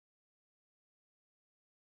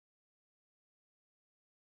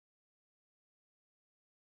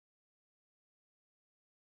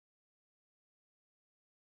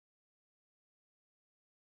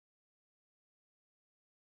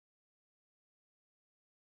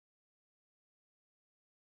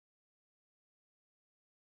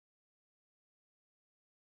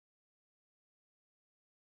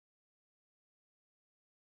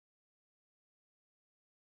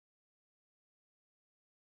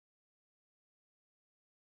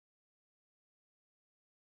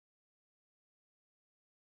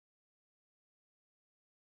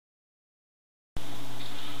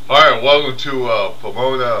Alright, welcome to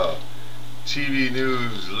Pomona TV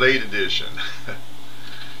News Late Edition.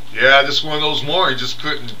 Yeah, just one of those mornings, just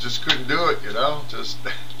couldn't do it, you know. Just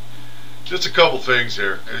a couple things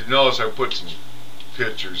here. And notice I put some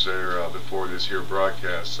pictures there before this here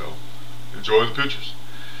broadcast, so enjoy the pictures.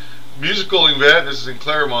 Musical event, this is in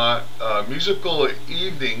Claremont. Musical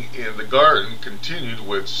evening in the Garden continued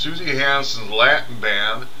with Susie Hansen's Latin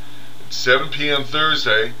Band at 7 p.m.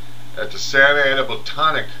 Thursday at the Santa Ana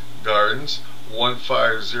Botanic Gardens,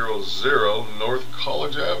 1500 North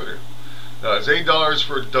College Avenue. Now it's $8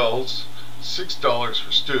 for adults, $6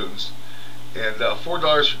 for students, and $4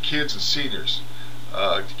 for kids and seniors.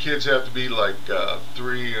 The kids have to be like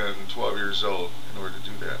 3 and 12 years old in order to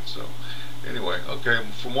do that. So anyway, okay,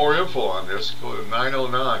 for more info on this, go to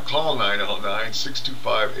call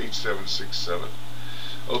 909-625-8767.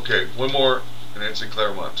 Okay, one more, and it's in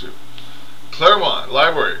Claremont too. Claremont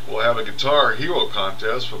Library will have a Guitar Hero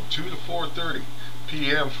contest from 2 to 4:30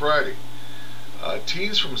 p.m. Friday.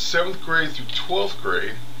 Teens from 7th grade through 12th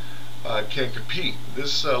grade can compete.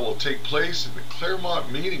 This will take place in the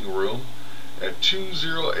Claremont Meeting Room at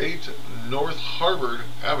 208 North Harvard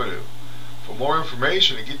Avenue. For more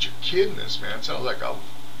information and get your kid in this, man, it sounds like a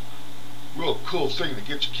real cool thing to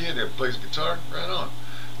get your kid in that plays guitar. Right on.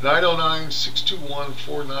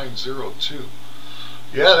 909-621-4902.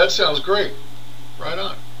 Yeah, that sounds great. Right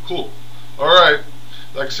on. Cool. Alright.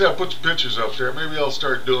 Like I said, I put some pictures up there. Maybe I'll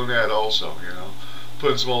start doing that also, you know.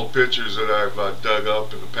 Putting some old pictures that I've dug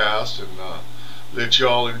up in the past and let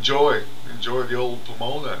y'all enjoy the old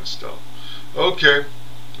Pomona and stuff. Okay.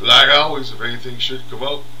 Like always, if anything should come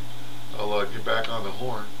up, I'll get back on the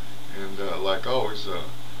horn. And like always, you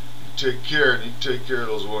take care, and you take care of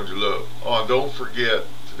those ones you love. Oh, and don't forget,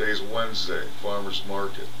 today's Wednesday, Farmers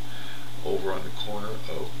Market, over on the corner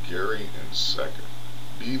of Gary and 2nd.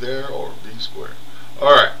 Be there or be square.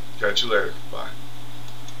 Alright, catch you later. Bye.